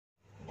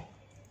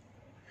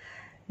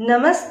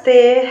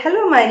Namaste.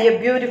 Hello, my dear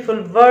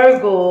beautiful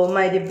Virgo,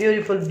 my dear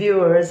beautiful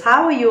viewers.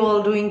 How are you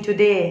all doing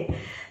today?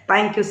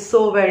 Thank you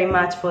so very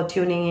much for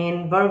tuning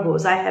in,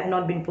 Virgos. I have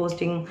not been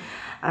posting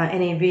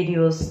any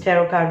videos,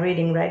 tarot card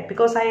reading, right?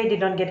 Because I did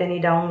not get any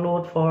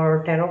download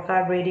for tarot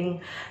card reading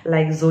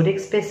like zodiac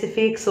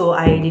specific, so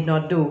I did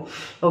not do.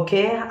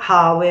 Okay.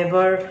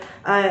 However,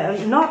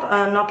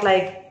 not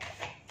like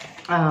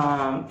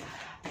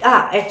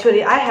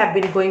actually I have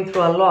been going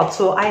through a lot,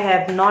 so I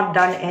have not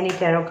done any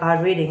tarot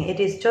card reading.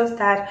 It is just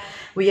that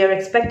we are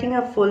expecting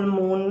a full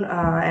moon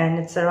and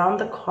it's around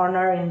the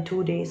corner in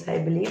 2 days, I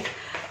believe,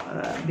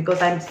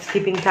 because I'm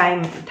skipping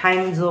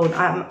time zone.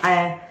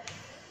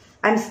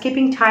 I'm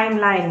skipping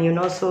timeline, you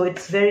know, so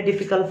it's very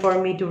difficult for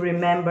me to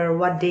remember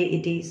what day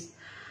it is.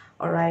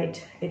 All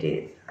right, it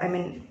is, I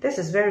mean, this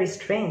is very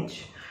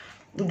strange.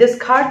 This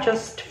card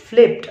just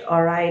flipped,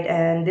 all right,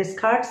 and this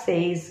card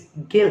says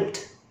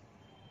guilt.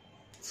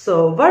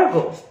 So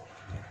Virgo,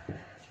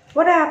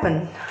 what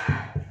happened?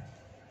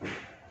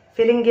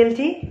 Feeling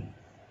guilty?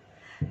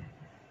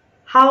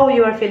 How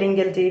you are feeling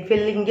guilty?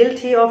 Feeling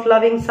guilty of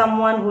loving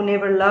someone who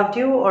never loved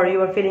you, or you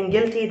are feeling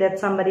guilty that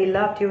somebody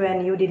loved you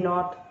and you did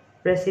not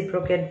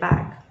reciprocate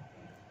back,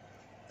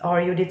 or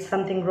you did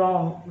something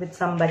wrong with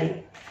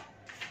somebody?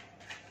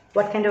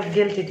 What kind of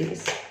guilt it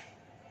is?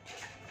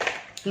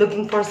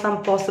 Looking for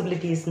some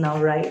possibilities now,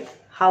 right?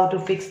 How to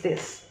fix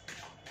this?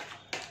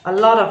 A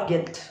lot of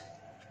guilt.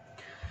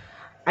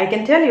 I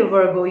can tell you,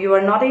 Virgo, you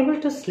are not able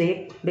to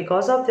sleep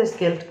because of this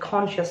guilt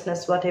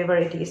consciousness, whatever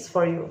it is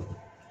for you.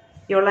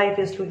 Your life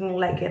is looking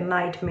like a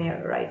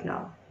nightmare right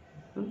now.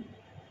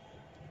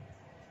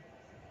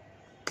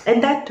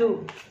 And that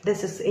too,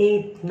 this is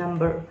 8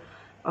 number.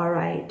 All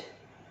right,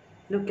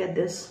 look at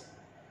this.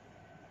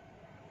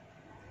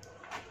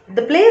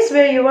 The place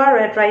where you are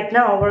at right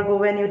now, Virgo,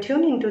 when you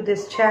tune into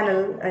this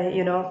channel,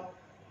 you know,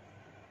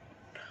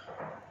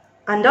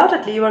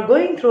 undoubtedly you are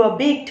going through a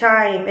big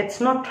time.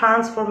 It's not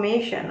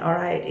transformation, all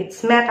right,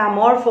 it's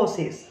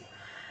metamorphosis.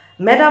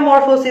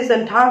 Metamorphosis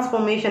and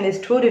transformation is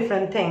two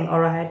different things,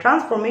 all right.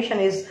 Transformation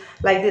is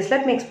like this.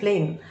 Let me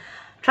explain.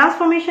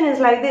 Transformation is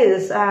like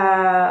this.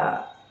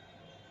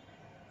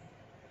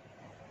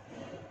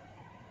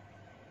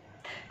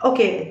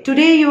 Okay,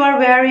 today you are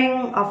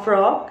wearing a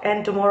frock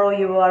and tomorrow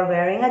you are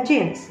wearing a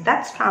jeans.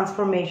 That's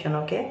transformation,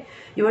 okay?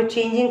 You are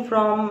changing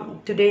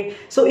from today.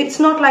 So it's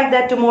not like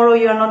that tomorrow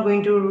you are not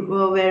going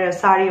to wear a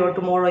sari, or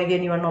tomorrow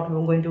again you are not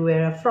going to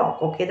wear a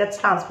frock, okay? That's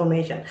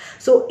transformation.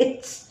 So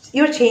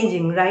you're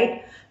changing,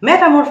 right?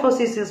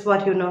 Metamorphosis is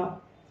what you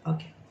know.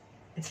 Okay,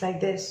 it's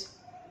like this.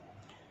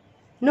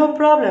 No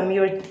problem.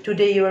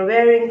 Today you are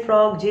wearing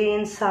frock,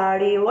 jeans,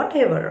 sari,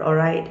 whatever, all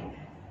right?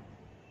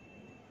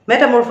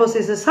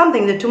 Metamorphosis is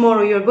something that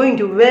tomorrow you're going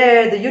to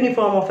wear the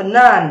uniform of a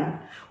nun,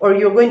 or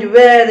you're going to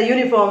wear the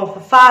uniform of a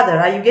father.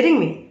 Are you getting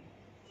me?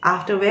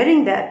 After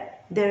wearing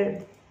that,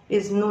 there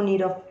is no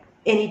need of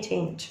any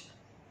change.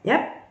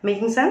 Yep,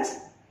 making sense?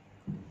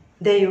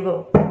 There you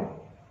go.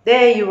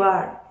 There you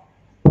are.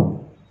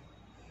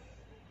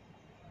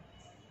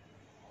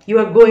 You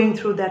are going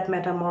through that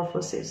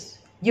metamorphosis.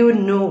 You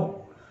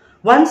know.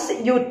 Once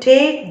you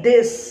take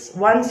this,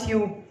 once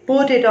you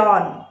put it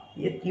on,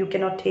 you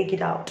cannot take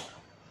it out.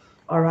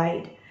 All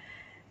right,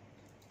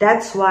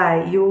 that's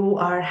why you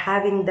are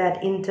having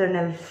that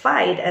internal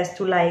fight as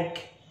to,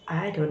 like,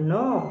 I don't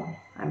know,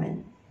 I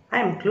mean,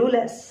 I'm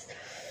clueless.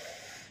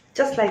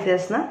 Just like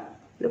this, nah?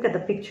 Look at the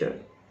picture.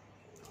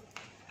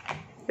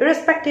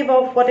 Irrespective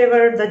of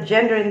whatever the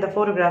gender in the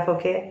photograph,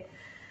 okay?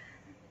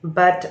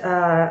 But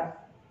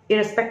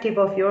irrespective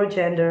of your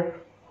gender,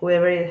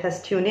 whoever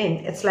has tuned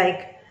in, it's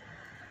like,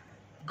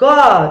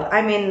 God,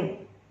 I mean,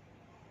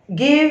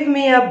 give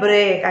me a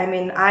break. I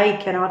mean, I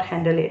cannot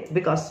handle it,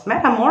 because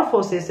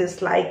metamorphosis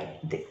is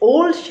like the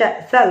old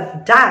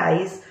self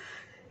dies.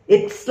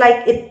 It's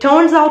like it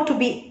turns out to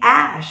be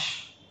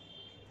ash.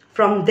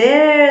 From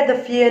there, the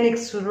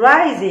phoenix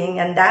rising,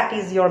 and that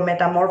is your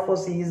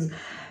metamorphosis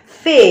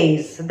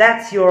phase.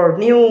 That's your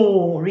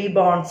new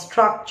reborn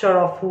structure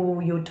of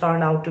who you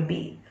turn out to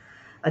be.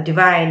 A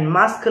divine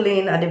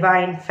masculine, a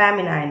divine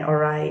feminine, all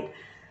right?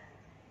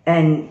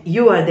 And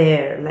you are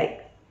there, like,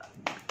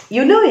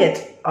 you know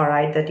it, all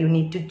right, that you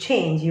need to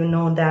change. You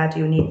know that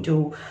you need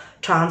to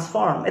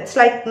transform. It's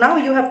like now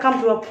you have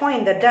come to a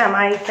point that, damn,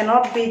 I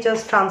cannot be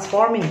just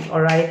transforming,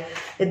 all right?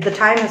 The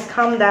time has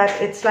come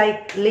that it's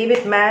like, leave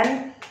it,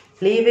 man,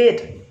 leave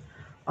it,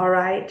 all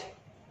right?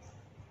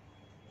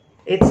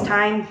 It's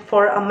time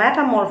for a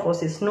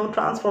metamorphosis, no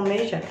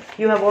transformation.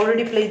 You have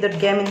already played that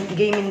game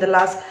in the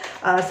last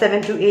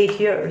 7 to 8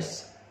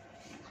 years.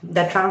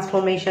 The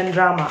transformation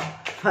drama.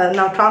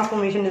 Now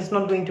transformation is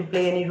not going to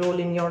play any role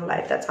in your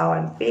life. That's how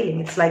I'm feeling.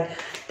 It's like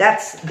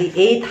that's the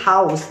 8th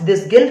house.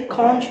 This guilt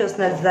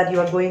consciousness that you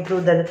are going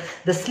through,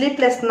 the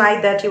sleepless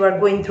night that you are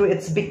going through,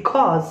 it's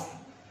because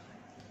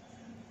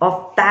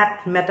of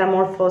that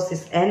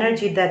metamorphosis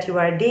energy that you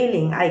are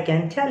dealing. I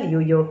can tell you,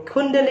 your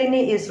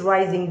kundalini is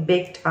rising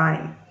big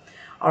time.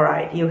 All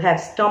right, you have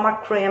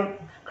stomach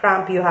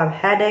cramp, you have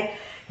headache,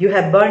 You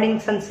have burning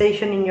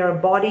sensation in your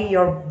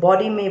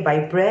body may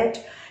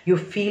vibrate, you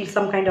feel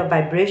some kind of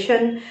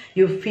vibration,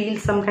 you feel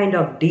some kind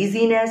of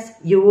dizziness,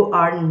 you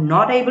are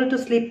not able to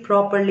sleep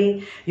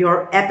properly,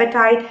 your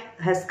appetite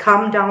has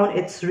come down,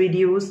 it's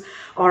reduced,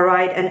 all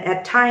right, and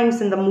at times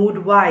in the mood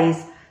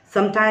wise,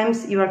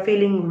 sometimes you are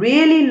feeling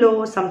really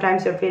low,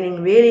 sometimes you're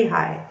feeling really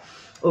high,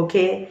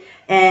 okay,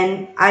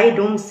 and I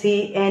don't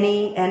see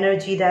any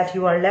energy that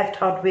you are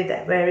left out with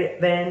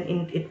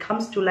when it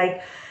comes to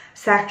like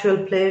sexual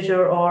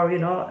pleasure or, you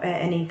know,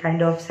 any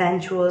kind of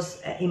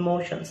sensuous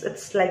emotions.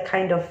 It's like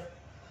kind of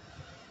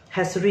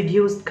has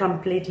reduced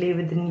completely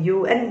within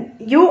you, and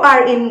you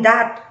are in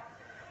that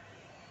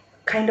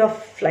kind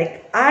of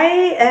like, I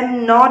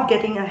am not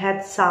getting a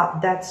heads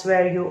up. That's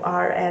where you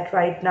are at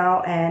right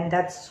now, and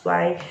that's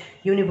why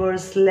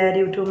universe led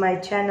you to my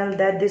channel,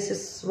 that this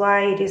is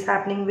why it is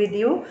happening with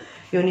you.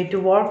 You need to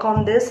work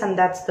on this, and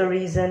that's the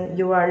reason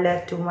you are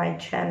led to my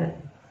channel.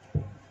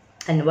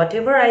 And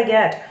whatever I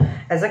get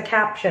as a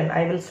caption,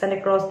 I will send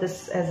across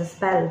this as a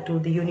spell to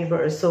the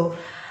universe. So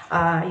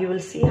you will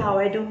see how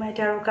I do my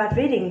tarot card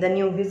reading, the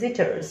new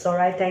visitors. All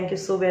right, thank you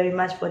so very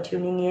much for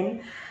tuning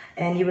in,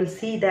 and you will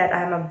see that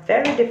I'm a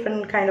very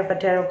different kind of a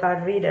tarot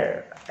card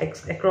reader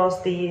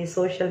across the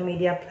social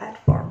media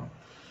platform.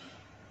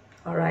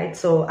 All right,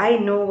 so I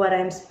know what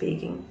I'm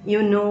speaking.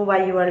 You know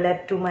why you are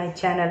led to my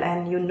channel,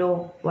 and you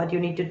know what you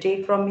need to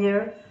take from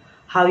here,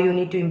 how you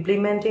need to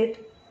implement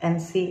it,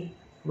 and see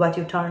what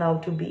you turn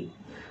out to be.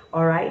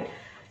 All right,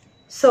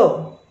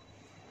 so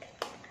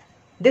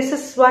this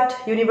is what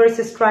universe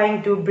is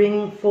trying to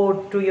bring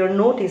forth to your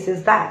notice,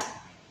 is that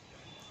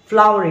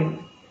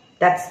flowering.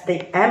 That's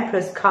the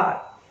Empress card,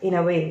 in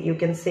a way you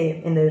can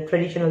say, in the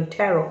traditional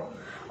tarot.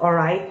 All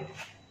right,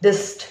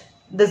 this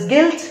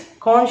guilt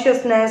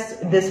consciousness,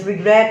 this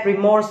regret,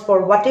 remorse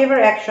for whatever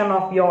action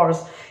of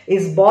yours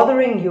is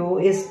bothering you,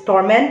 is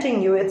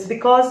tormenting you, it's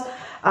because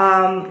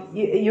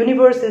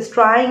universe is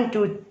trying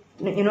to,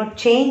 you know,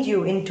 change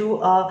you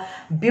into a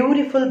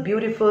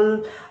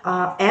beautiful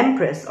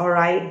empress. All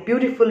right,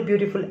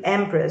 beautiful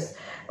empress,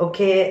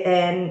 okay,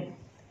 and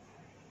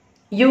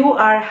you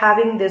are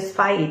having this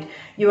fight,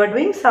 you are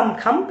doing some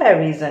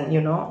comparison,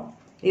 you know,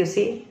 you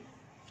see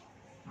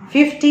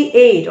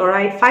 58, all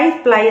right,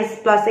 5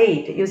 plus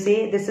 8, you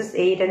see, this is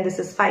 8 and this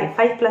is 5.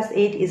 5 plus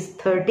 8 is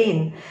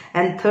 13,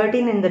 and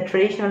 13 in the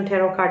traditional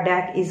tarot card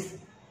deck is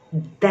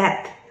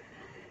death.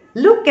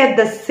 Look at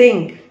the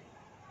sync.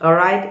 All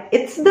right,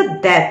 it's the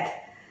death.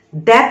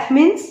 Death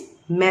means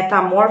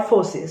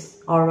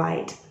metamorphosis. All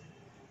right,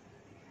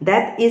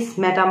 that is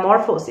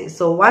metamorphosis.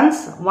 So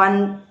once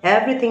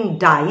everything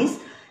dies,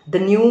 the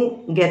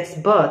new gets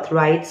birth,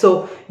 right?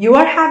 So you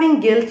are having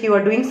guilt, you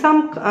are doing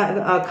some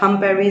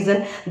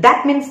comparison.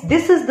 That means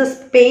this is the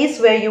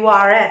space where you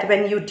are at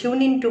when you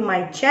tune into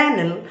my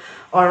channel.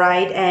 All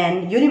right,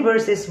 and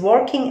universe is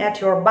working at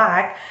your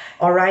back.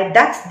 All right,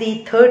 that's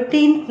the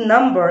 13th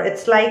number.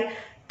 It's like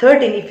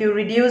 13 if you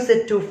reduce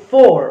it to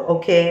 4,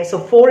 okay? So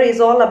 4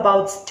 is all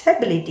about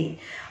stability,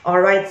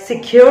 all right,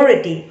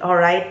 security, all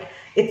right?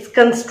 It's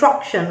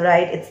construction,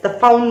 right? It's the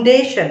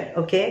foundation,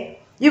 okay?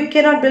 You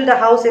cannot build a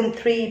house in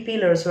 3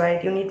 pillars,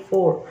 right? You need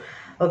 4,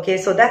 okay?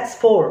 So that's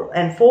 4,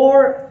 and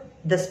 4,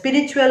 the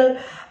spiritual,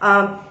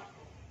 how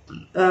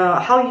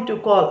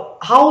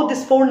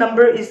this 4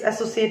 number is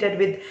associated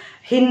with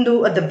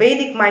Hindu, the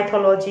Vedic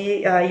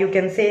mythology. You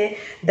can say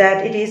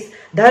that it is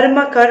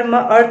dharma, karma,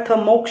 artha,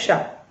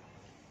 moksha.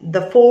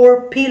 The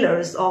 4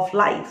 pillars of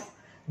life,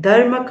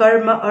 dharma,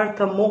 karma,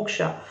 artha,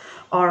 moksha.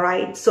 All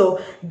right, so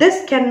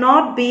this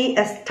cannot be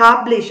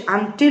established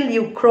until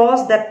you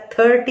cross that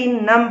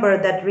 13 number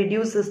that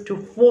reduces to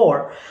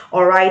 4.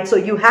 All right, so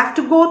you have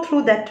to go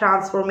through that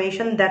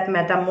transformation, that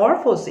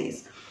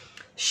metamorphosis.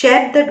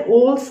 Shed that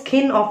old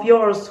skin of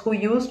yours who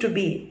used to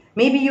be.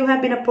 Maybe you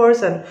have been a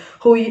person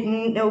who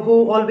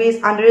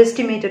always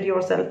underestimated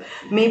yourself.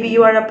 Maybe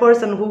you are a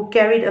person who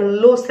carried a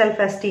low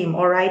self-esteem,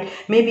 all right?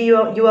 Maybe you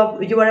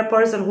are a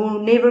person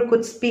who never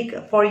could speak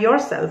for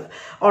yourself,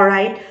 all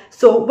right?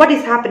 So what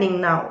is happening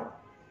now?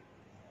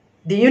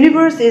 The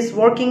universe is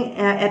working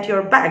at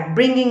your back,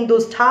 bringing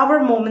those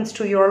tower moments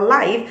to your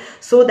life,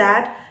 so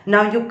that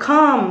now you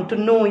come to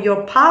know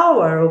your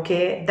power,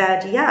 okay?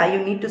 That, yeah,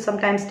 you need to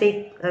sometimes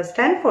take a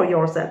stand for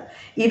yourself,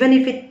 even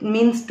if it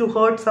means to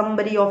hurt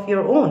somebody of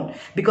your own.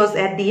 Because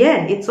at the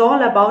end, it's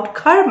all about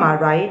karma,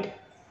 right?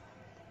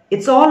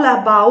 It's all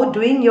about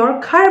doing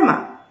your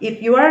karma.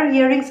 If you are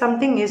hearing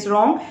something is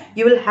wrong,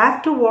 you will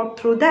have to work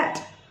through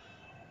that,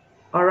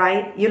 all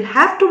right? You'll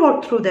have to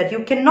work through that.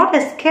 You cannot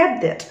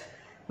escape that.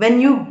 When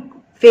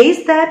you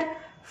face that,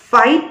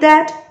 fight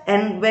that,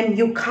 and when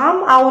you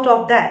come out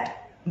of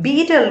that,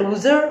 be it a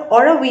loser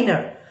or a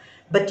winner,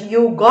 but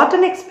you got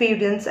an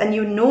experience and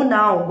you know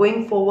now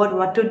going forward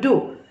what to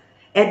do.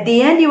 At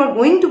the end, you are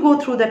going to go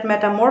through that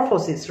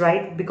metamorphosis,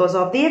 right? Because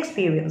of the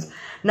experience.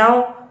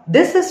 Now,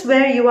 this is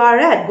where you are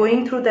at,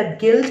 going through that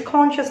guilt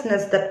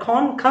consciousness, that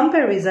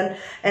comparison,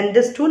 and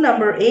this 2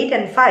 number, 8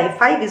 and 5.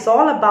 5 is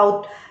all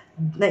about,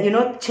 you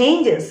know,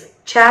 changes,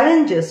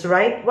 challenges,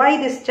 right? Why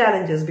these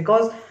challenges?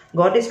 Because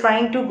God is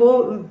trying to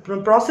go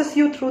process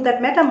you through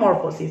that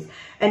metamorphosis.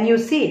 And you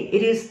see,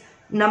 it is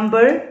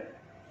number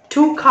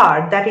 2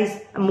 card, that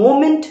is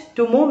moment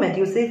to moment.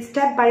 You see,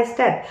 step by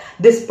step.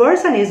 This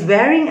person is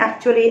wearing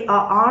actually a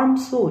armed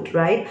suit,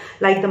 right?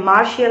 Like the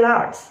martial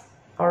arts,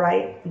 all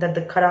right, that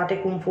the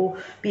karate kung fu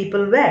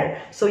people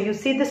wear. So you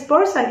see, this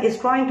person is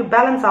trying to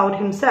balance out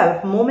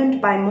himself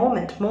moment by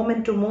moment,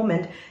 moment to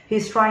moment.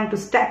 He's trying to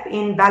step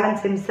in,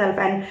 balance himself,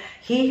 and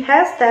he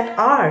has that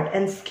art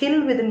and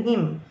skill within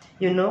him,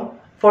 you know,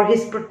 for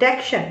his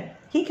protection.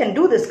 He can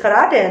do this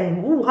karate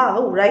and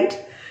woo-how,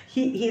 right?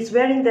 He's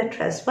wearing that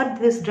dress.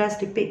 What this dress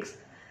depicts,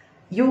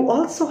 you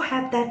also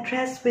have that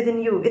dress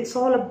within you. It's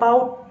all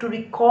about to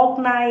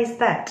recognize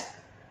that.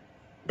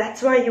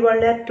 That's why you are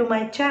led to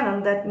my channel,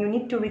 that you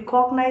need to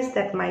recognize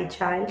that, my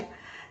child,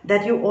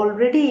 that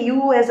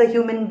you as a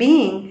human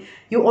being,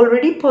 you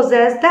already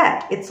possess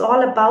that. It's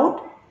all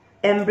about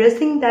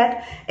embracing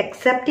that,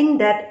 accepting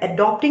that,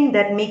 adopting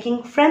that,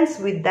 making friends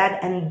with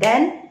that, and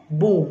then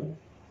boom,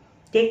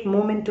 take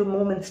moment to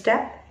moment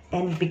step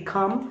and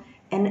become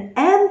an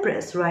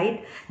empress,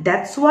 right?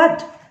 That's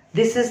what,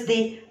 this is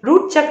the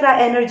root chakra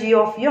energy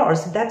of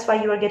yours. That's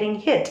why you are getting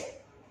hit.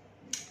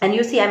 And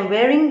you see, I'm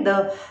wearing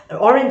the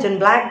orange and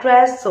black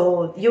dress,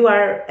 so you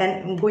are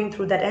going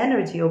through that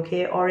energy,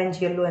 okay?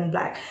 Orange, yellow, and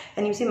black.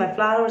 And you see, my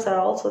flowers are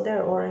also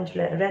there, orange,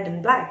 red,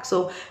 and black.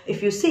 So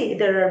if you see,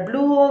 there are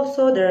blue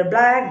also, there are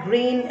black,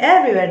 green,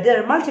 everywhere.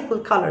 There are multiple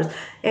colors.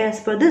 As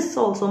per this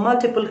also,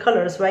 multiple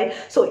colors, right?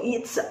 So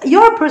it's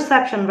your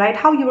perception, right?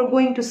 How you are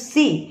going to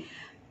see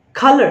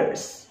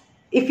colors.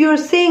 If you're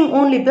seeing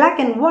only black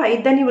and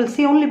white, then you will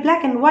see only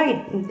black and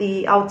white in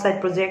the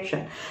outside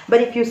projection.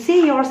 But if you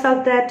see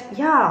yourself that,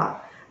 yeah,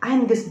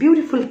 I'm this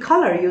beautiful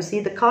color, you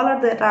see, the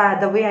color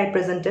that, the way I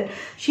presented,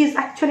 she's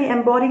actually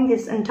embodying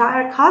this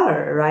entire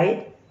color,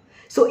 right?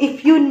 So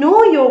if you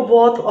know your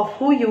worth of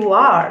who you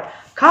are,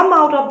 come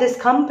out of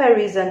this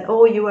comparison.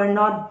 Oh, you are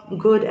not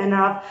good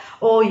enough.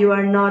 Oh, you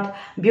are not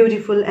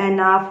beautiful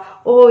enough.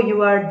 Oh,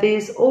 you are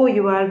this. Oh,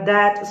 you are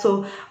that.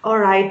 So, all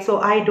right. So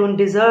I don't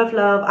deserve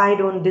love. I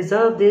don't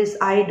deserve this.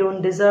 I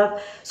don't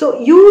deserve. So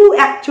you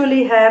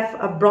actually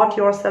have brought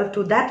yourself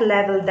to that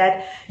level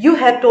that you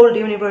have told the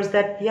universe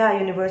that, yeah,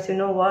 universe, you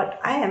know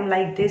what? I am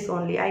like this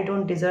only. I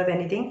don't deserve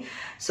anything.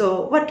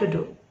 So what to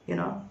do, you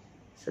know?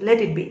 So let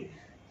it be.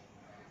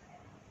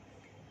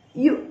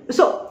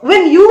 So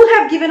when you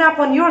have given up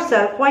on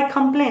yourself, why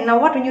complain? Now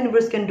what the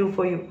universe can do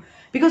for you?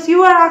 Because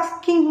you are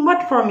asking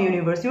what from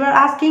universe? You are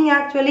asking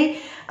actually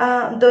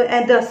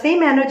the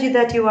same energy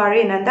that you are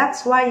in, and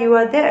that's why you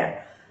are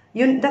there.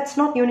 That's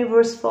not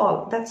universe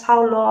fault. That's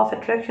how law of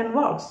attraction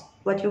works.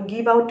 What you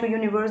give out to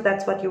universe,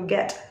 that's what you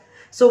get.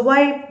 So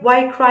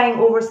why crying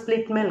over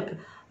split milk?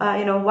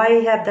 You know,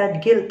 why have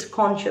that guilt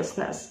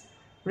consciousness?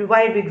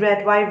 Why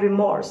regret? Why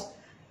remorse?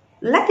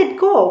 Let it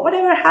go.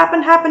 Whatever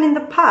happened in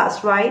the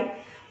past, right?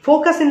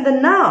 Focus in the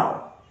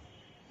now.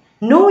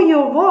 Know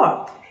your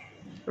worth,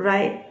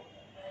 right?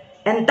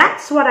 And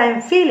that's what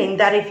I'm feeling,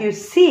 that if you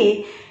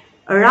see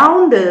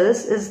around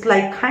us is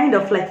like kind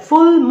of like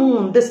full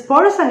moon. This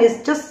person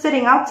is just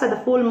sitting outside the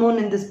full moon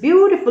in this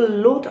beautiful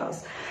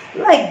lotus,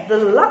 like the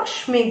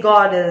Lakshmi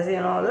goddess, you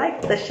know,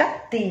 like the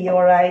Shakti,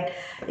 all right?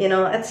 You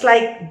know, it's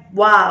like,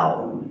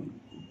 wow.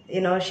 You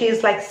know, she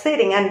is like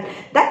sitting, and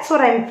that's what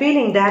I'm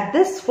feeling, that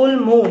this full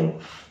moon,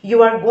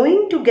 you are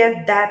going to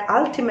get that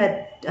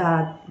ultimate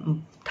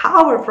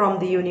tower from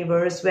the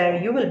universe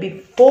where you will be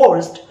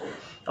forced,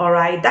 all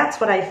right? That's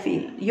what I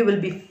feel. You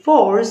will be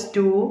forced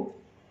to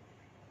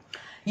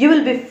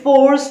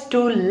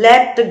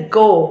let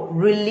go,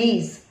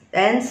 release,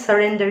 and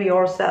surrender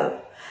yourself.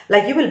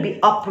 Like you will be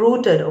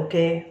uprooted,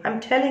 okay? I'm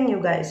telling you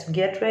guys,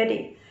 get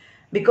ready.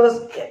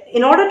 Because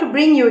in order to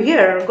bring you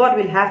here, God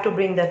will have to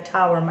bring that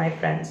tower, my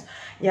friends.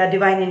 Yeah,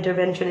 divine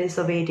intervention is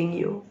awaiting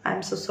you.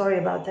 I'm so sorry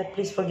about that.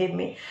 Please forgive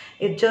me.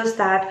 It's just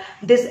that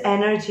this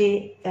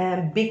energy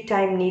big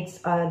time needs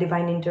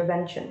divine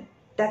intervention.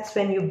 That's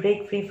when you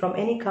break free from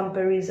any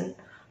comparison,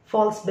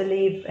 false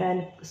belief,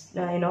 and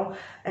you know,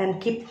 and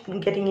keep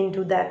getting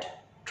into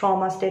that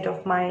trauma state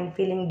of mind,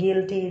 feeling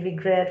guilty,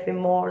 regret,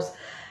 remorse.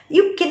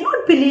 You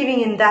cannot be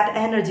living in that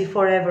energy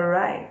forever,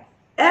 right?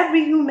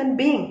 Every human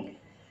being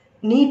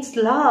needs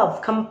love,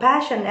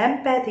 compassion,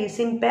 empathy,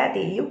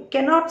 sympathy. You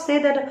cannot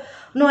say that,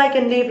 no, I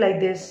can live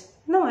like this.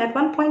 No, at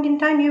one point in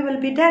time you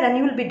will be dead and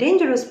you will be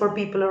dangerous for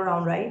people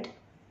around, right?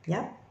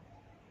 Yeah.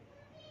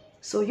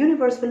 So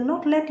universe will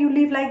not let you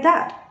live like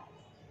that.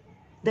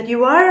 That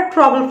you are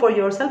trouble for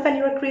yourself and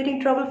you are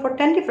creating trouble for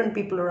 10 different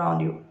people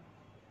around you.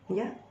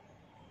 Yeah.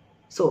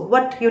 So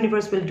what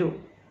universe will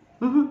do?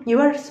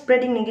 You are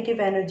spreading negative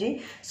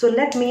energy. So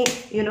let me,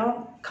 you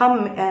know,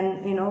 come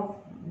and, you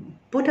know,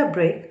 put a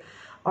break.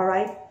 All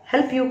right,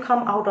 help you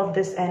come out of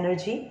this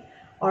energy,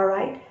 all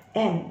right,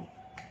 and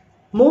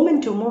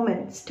moment to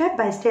moment, step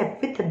by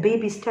step, with a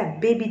baby step,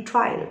 baby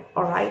trial,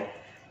 all right,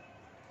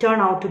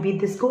 turn out to be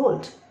this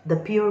gold, the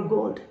pure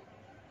gold,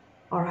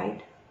 all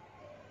right.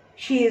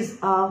 She is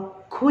a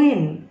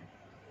queen,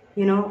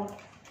 you know,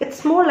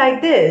 it's more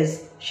like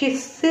this. She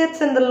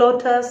sits in the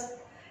lotus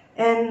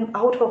and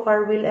out of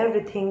our will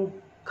everything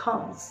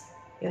comes.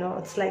 You know,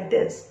 it's like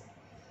this.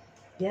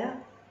 Yeah,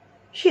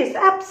 she is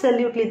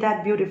absolutely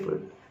that beautiful.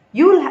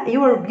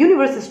 Your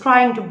universe is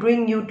trying to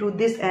bring you to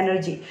this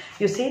energy.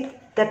 You see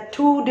that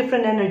two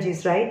different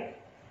energies, right?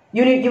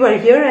 You are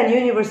here and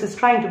universe is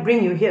trying to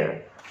bring you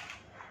here.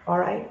 All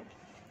right.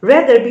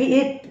 Rather be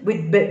it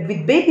with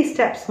baby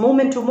steps,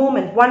 moment to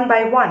moment, one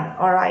by one.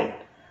 All right.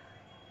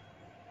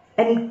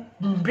 And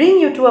bring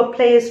you to a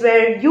place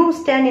where you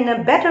stand in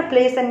a better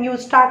place and you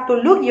start to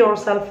look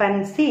yourself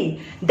and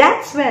see.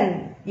 That's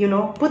when, you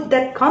know, put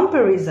that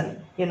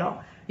comparison, you know.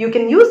 You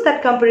can use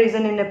that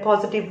comparison in a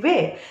positive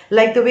way.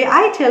 Like the way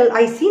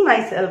I see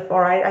myself,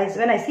 all right.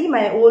 When I see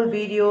my old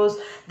videos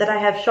that I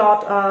have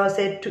shot,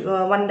 say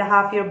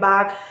 1.5 years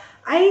back,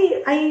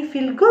 I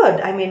feel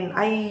good. I mean,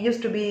 I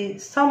used to be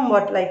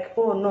somewhat like,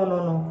 oh,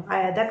 no,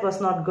 that was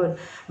not good.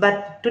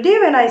 But today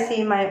when I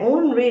see my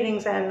own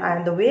readings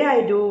and the way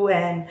I do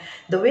and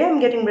the way I'm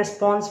getting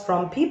response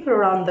from people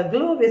around the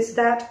globe, is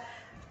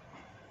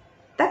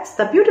that's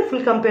the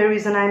beautiful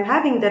comparison I'm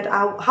having, that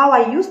how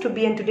I used to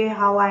be and today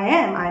how I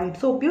am. I'm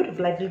so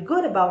beautiful. I feel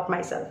good about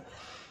myself.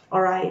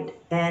 All right.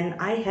 And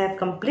I have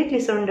completely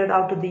surrendered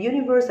out to the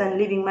universe and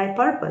living my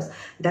purpose.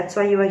 That's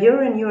why you are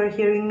here and you are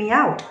hearing me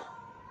out.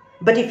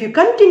 But if you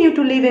continue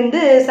to live in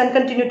this and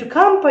continue to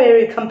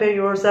compare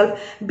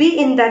yourself, be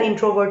in that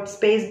introvert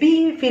space,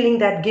 be feeling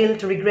that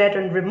guilt, regret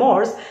and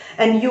remorse,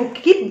 and you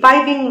keep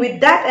vibing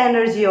with that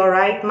energy, all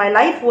right? My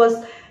life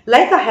was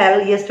like a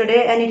hell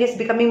yesterday and it is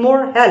becoming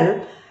more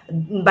hell.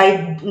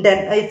 By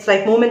then it's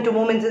like moment to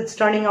moment it's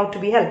turning out to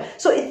be hell.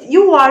 So if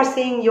you are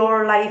seeing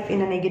your life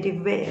in a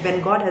negative way when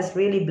God has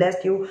really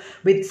blessed you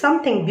with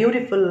something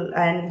beautiful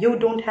and you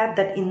don't have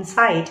that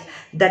insight,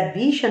 that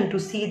vision to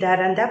see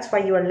that, and that's why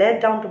you are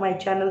led down to my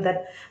channel,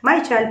 that my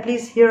child,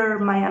 please hear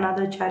my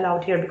another child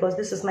out here, because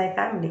this is my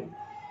family.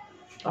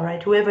 All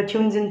right, whoever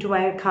tunes into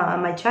my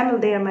channel,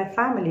 they are my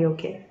family.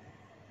 Okay,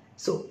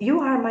 so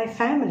you are my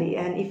family,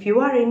 and if you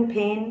are in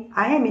pain,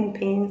 I am in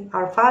pain,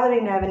 our Father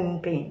in heaven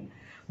in pain.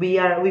 We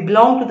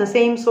belong to the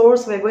same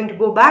source. We're going to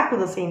go back to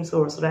the same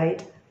source,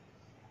 right?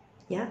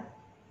 Yeah.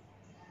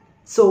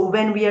 So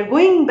when we are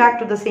going back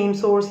to the same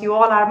source, you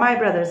all are my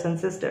brothers and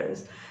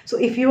sisters. So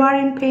if you are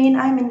in pain,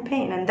 I'm in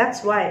pain. And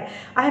that's why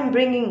I'm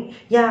bringing,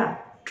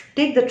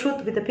 take the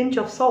truth with a pinch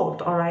of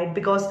salt, all right?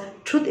 Because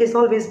truth is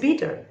always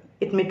bitter.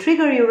 It may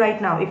trigger you right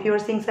now. If you are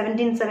seeing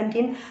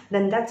 1717,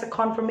 then that's a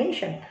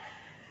confirmation.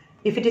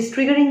 If it is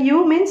triggering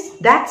you, means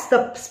that's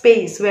the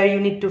space where you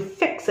need to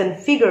fix and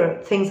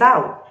figure things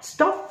out.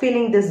 Stop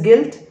feeling this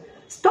guilt.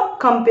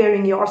 Stop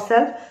comparing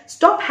yourself.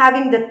 Stop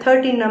having the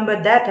 13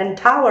 number, that and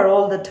tower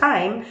all the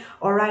time.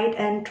 All right.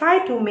 And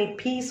try to make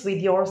peace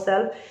with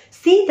yourself.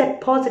 See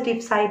that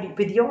positive side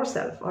with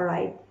yourself. All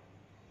right.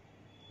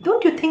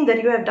 Don't you think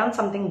that you have done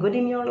something good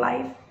in your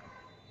life?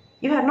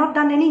 You have not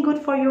done any good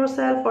for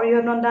yourself, or you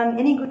have not done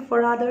any good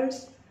for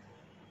others?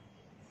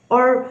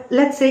 Or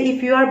let's say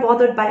if you are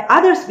bothered by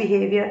others'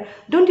 behavior,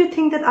 don't you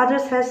think that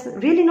others has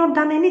really not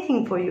done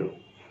anything for you?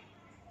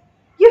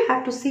 You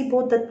have to see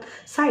both the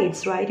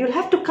sides, right? You'll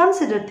have to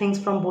consider things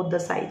from both the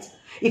sides.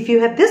 If you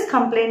have this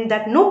complaint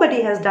that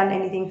nobody has done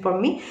anything for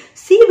me,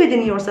 see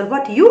within yourself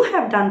what you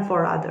have done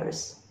for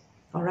others.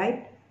 All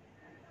right?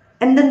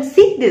 And then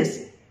see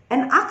this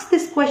and ask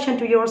this question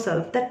to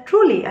yourself, that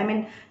truly, I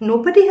mean,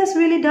 nobody has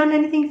really done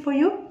anything for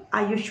you?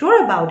 Are you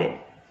sure about it?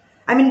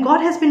 I mean,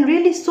 God has been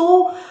really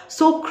so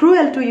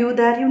cruel to you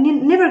that you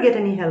never get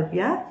any help,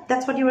 yeah?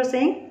 That's what you were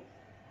saying?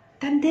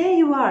 Then there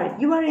you are.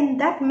 You are in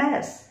that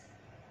mess.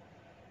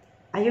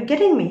 Are you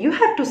getting me? You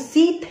have to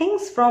see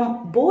things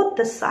from both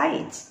the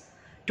sides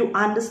to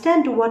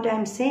understand to what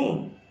I'm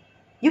saying.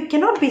 You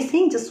cannot be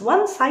seeing just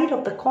one side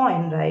of the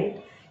coin,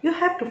 right? You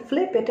have to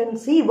flip it and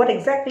see what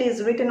exactly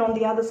is written on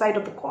the other side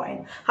of the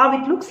coin, how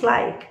it looks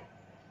like.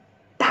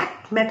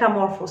 That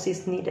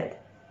metamorphosis needed,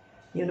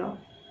 you know.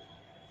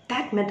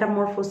 That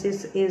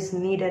metamorphosis is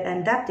needed,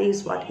 and that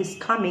is what is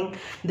coming.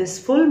 This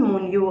full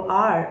moon, you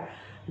are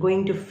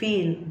going to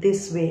feel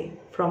this way.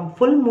 From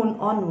full moon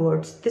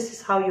onwards, this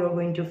is how you are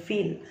going to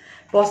feel.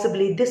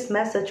 Possibly this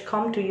message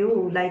come to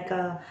you like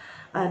a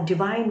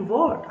divine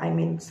word. I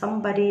mean,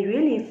 somebody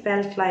really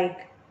felt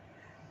like,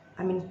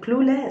 I mean,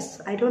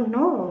 clueless. I don't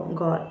know,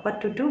 God,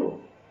 what to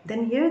do.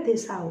 Then hear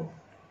this out.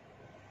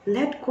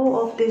 Let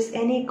go of this,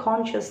 any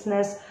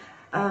consciousness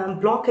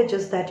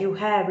blockages that you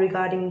have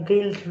regarding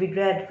guilt,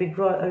 regret,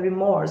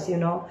 remorse, you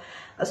know.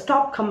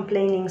 Stop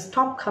complaining,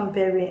 stop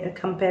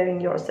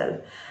comparing yourself.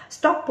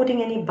 Stop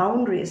putting any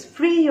boundaries.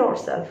 Free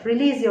yourself,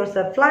 release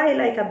yourself, fly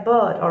like a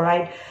bird, all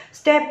right?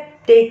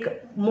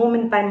 Take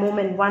moment by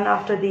moment, one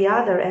after the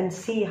other, and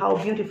see how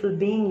beautiful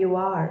being you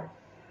are,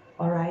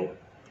 all right?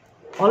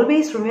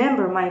 Always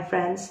remember, my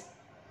friends,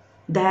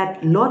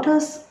 that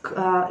lotus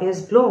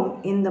is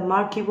blown in the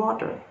murky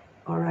water,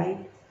 all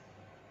right?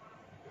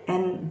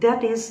 And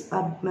that is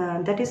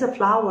a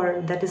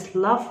flower that is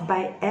loved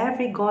by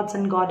every gods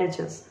and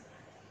goddesses.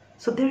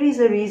 So there is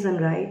a reason,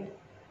 right?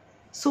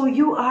 So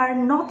you are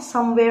not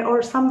somewhere,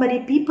 or somebody,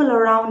 people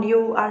around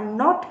you are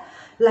not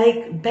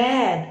like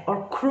bad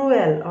or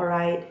cruel, all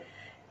right?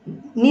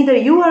 Neither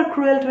you are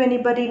cruel to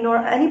anybody nor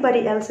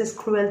anybody else is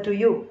cruel to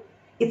you.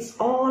 It's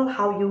all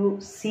how you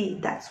see.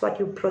 That's what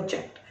you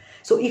project.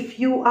 So if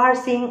you are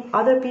seeing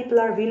other people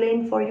are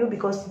villain for you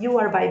because you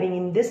are vibing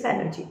in this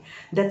energy,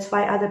 that's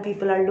why other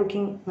people are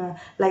looking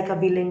like a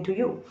villain to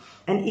you.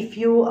 And if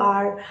you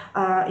are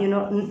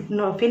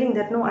feeling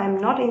that no, I'm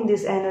not in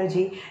this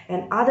energy,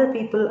 and other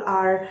people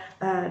are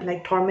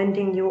like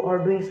tormenting you or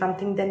doing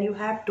something, then you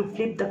have to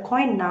flip the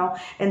coin now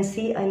and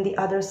see on the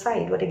other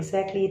side what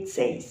exactly it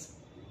says.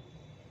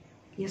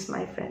 Yes,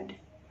 my friend,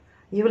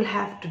 you will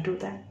have to do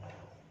that.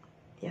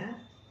 Yeah.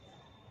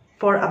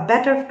 For a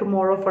better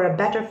tomorrow, for a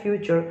better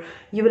future,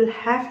 you will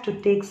have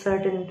to take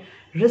certain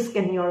risk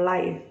in your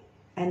life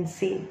and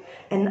see.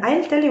 And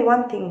I'll tell you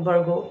one thing,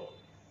 Virgo,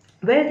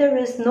 where there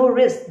is no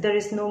risk, there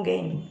is no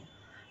gain.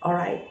 All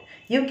right.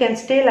 You can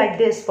stay like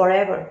this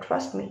forever.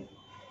 Trust me.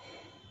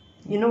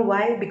 You know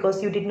why?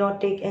 Because you did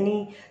not take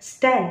any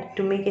stand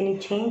to make any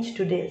change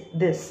to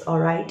this. All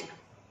right.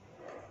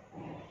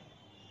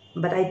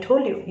 But I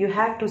told you, you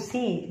have to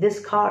see this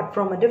card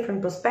from a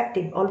different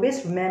perspective.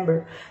 Always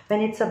remember,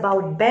 when it's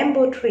about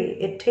bamboo tree,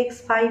 it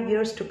takes 5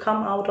 years to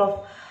come out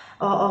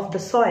of the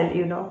soil,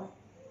 you know,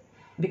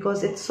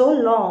 because it's so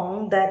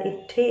long that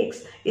it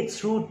takes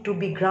its root to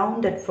be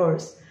grounded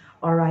first.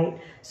 All right.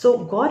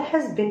 So God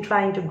has been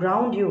trying to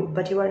ground you,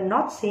 but you are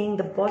not seeing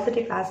the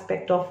positive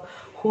aspect of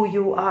who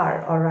you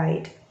are. All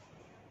right.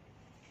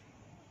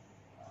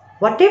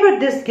 Whatever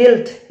this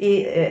guilt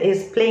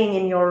is playing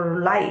in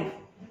your life,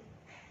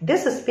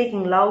 this is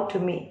speaking loud to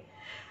me.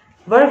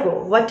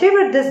 Virgo,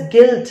 whatever this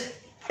guilt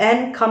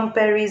and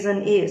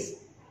comparison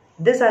is,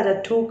 these are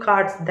the two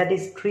cards that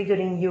is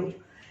triggering you.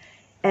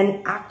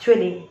 And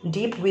actually,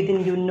 deep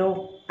within you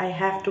know, I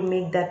have to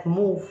make that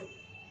move,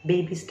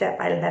 baby step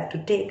I'll have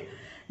to take.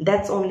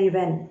 That's only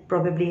when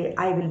probably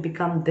I will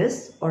become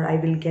this or I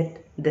will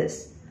get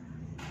this.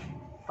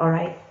 All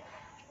right.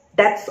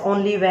 That's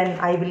only when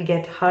I will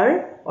get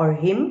her or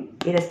him,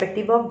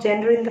 irrespective of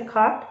gender in the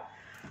card.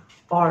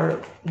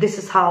 Or this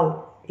is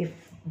how, if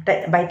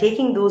by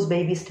taking those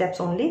baby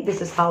steps only,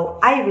 this is how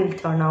I will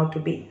turn out to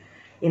be.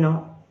 You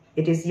know,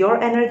 it is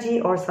your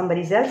energy or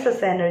somebody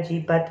else's energy.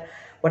 But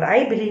what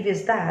I believe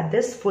is that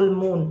this full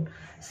moon,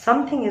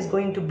 something is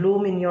going to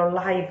bloom in your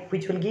life,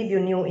 which will give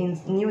you new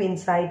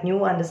insight,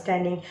 new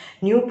understanding,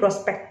 new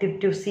perspective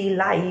to see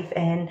life.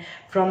 And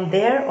from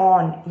there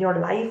on, your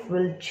life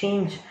will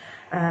change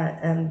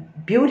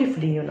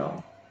beautifully, you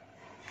know.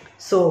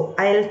 So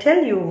I'll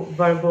tell you,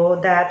 Virgo,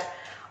 that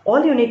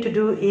all you need to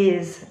do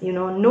is, you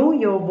know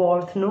your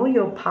worth, know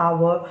your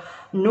power,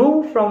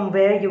 know from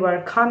where you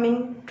are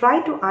coming.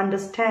 Try to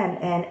understand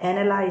and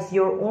analyze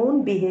your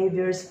own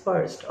behaviors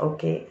first,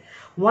 okay?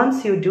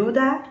 Once you do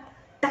that,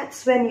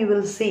 that's when you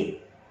will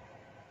see.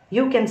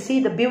 You can see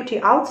the beauty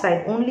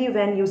outside only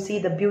when you see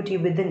the beauty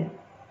within,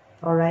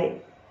 all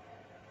right?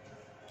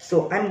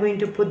 So I'm going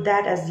to put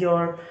that as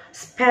your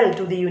spell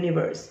to the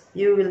universe.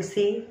 You will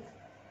see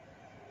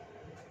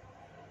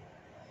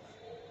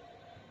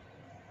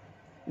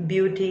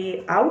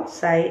beauty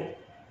outside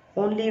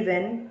only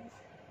when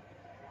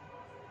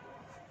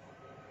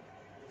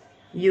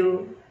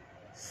you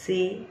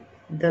see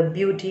the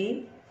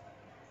beauty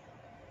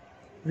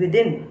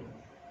within.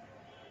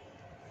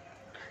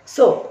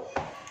 So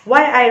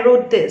why I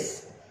wrote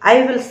this,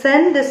 I will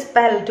send this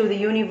spell to the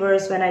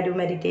universe when I do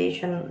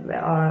meditation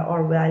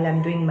or while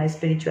I'm doing my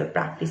spiritual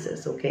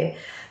practices, okay?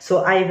 So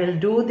I will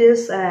do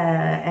this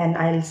and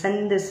I'll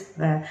send this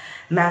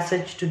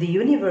message to the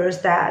universe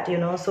that, you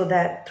know, so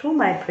that through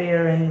my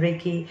prayer and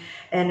Reiki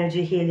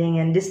energy healing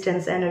and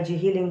distance energy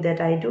healing that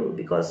I do,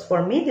 because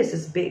for me this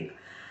is big.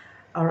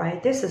 All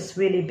right, this is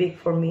really big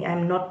for me.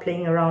 I'm not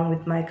playing around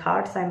with my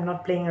cards. I'm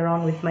not playing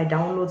around with my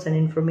downloads and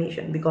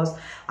information, because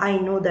I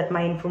know that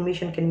my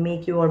information can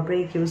make you or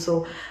break you.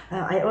 So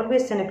I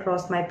always send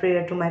across my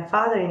prayer to my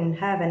Father in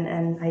heaven,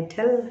 and I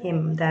tell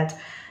him that,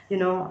 you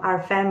know, our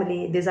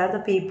family, these are the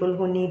people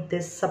who need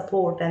this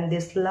support and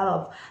this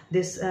love,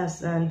 this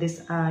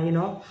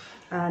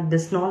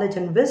knowledge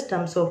and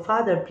wisdom. So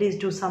Father, please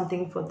do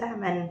something for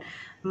them. And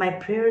my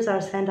prayers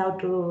are sent out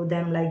to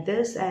them like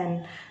this,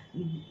 and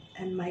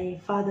my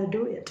Father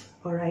do it.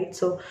 All right,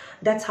 so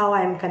that's how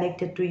I am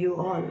connected to you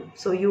all.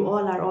 So you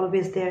all are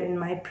always there in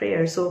my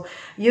prayer. So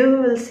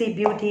you will see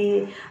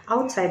beauty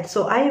outside.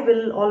 So I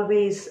will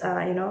always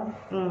I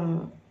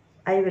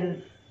will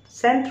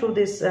send through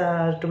this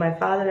to my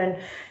Father, and,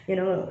 you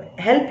know,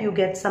 help you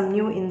get some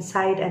new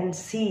insight and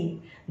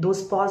see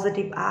those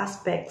positive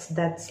aspects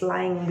that's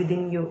lying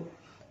within you.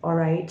 All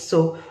right,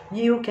 so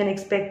you can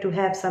expect to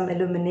have some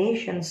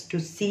illuminations to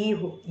see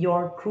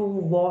your true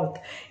worth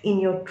in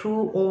your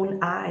true own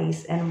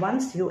eyes. And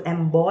once you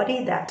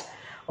embody that,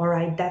 all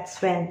right,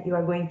 that's when you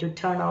are going to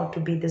turn out to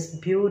be this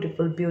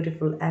beautiful,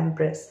 beautiful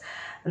empress.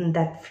 And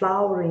that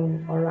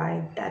flowering, all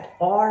right, that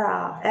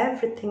aura,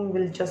 everything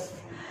will just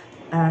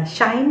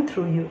shine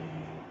through you.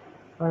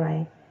 All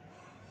right,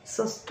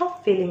 so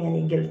stop feeling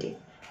any guilty.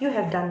 You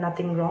have done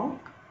nothing wrong.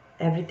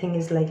 Everything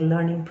is like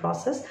learning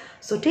process.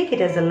 So take it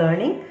as a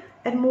learning.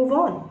 and move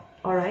on.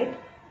 All right,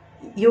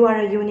 you are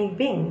a unique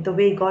being. The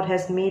way God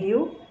has made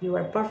you, you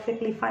are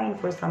perfectly fine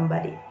for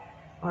somebody.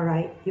 All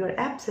right, you are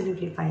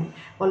absolutely fine.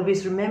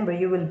 Always remember,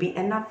 you will be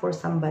enough for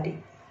somebody.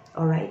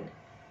 All right,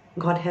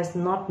 God has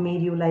not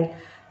made you like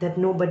that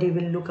nobody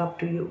will look up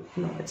to you.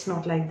 No, it's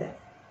not like that.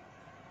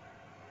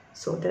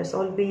 So there's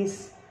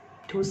always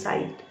two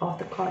sides of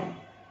the coin.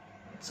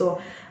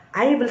 So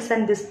I will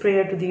send this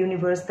prayer to the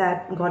universe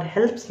that God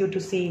helps you to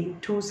see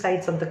two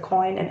sides of the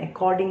coin and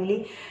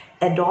accordingly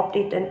adopt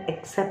it and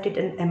accept it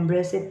and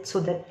embrace it, so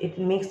that it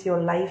makes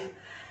your life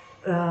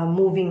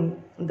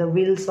moving, the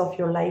wheels of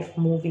your life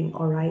moving,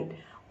 all right,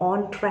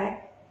 on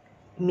track,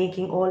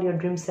 making all your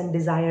dreams and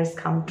desires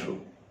come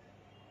true.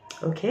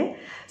 Okay,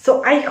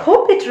 so I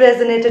hope it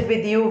resonated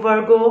with you,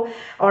 Virgo.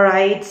 All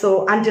right,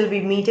 so until we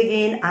meet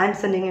again, I'm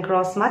sending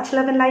across much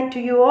love and light to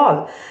you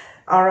all.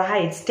 All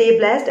right, stay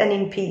blessed and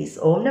in peace.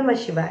 Om Namah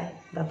Shivaya.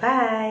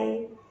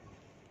 Bye-bye.